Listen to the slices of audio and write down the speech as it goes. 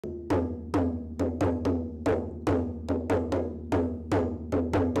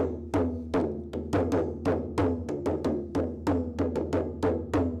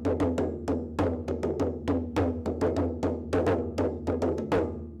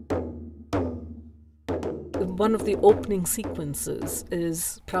One of the opening sequences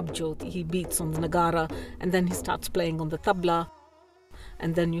is Prabhjot. He beats on the Nagara and then he starts playing on the tabla.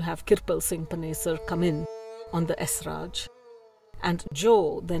 And then you have Kirpal Singh Panesar come in on the Esraj. And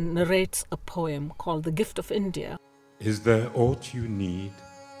Joe then narrates a poem called The Gift of India. Is there aught you need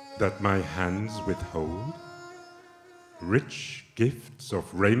that my hands withhold? Rich gifts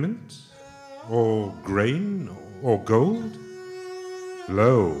of raiment, or grain, or gold?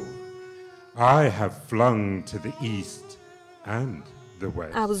 Lo, I have flung to the east and the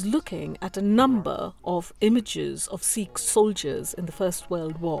west. I was looking at a number of images of Sikh soldiers in the First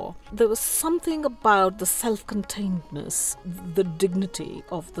World War. There was something about the self-containedness, the dignity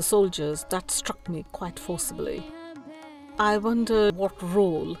of the soldiers that struck me quite forcibly. I wonder what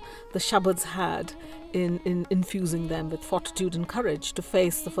role the Shabads had in infusing them with fortitude and courage to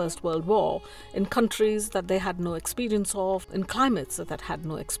face the First World War in countries that they had no experience of, in climates that had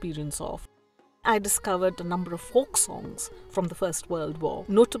no experience of. I discovered a number of folk songs from the First World War,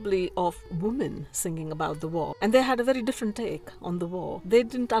 notably of women singing about the war. And they had a very different take on the war. They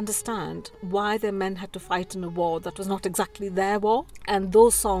didn't understand why their men had to fight in a war that was not exactly their war. And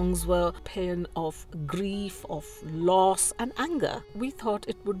those songs were pain of grief, of loss and anger. We thought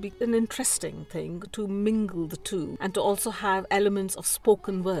it would be an interesting thing to mingle the two and to also have elements of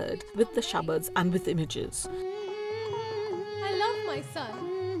spoken word with the Shabads and with images. I love my son.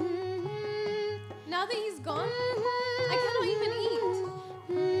 Now that he's gone, I cannot even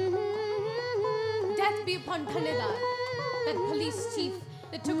eat. Death be upon Thanedar, that police chief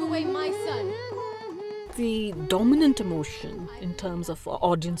that took away my son. The dominant emotion in terms of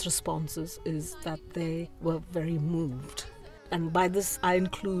audience responses is that they were very moved. And by this I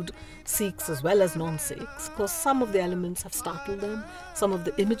include Sikhs as well as non-Sikhs, because some of the elements have startled them, some of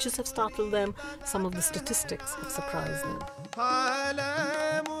the images have startled them, some of the statistics have surprised them.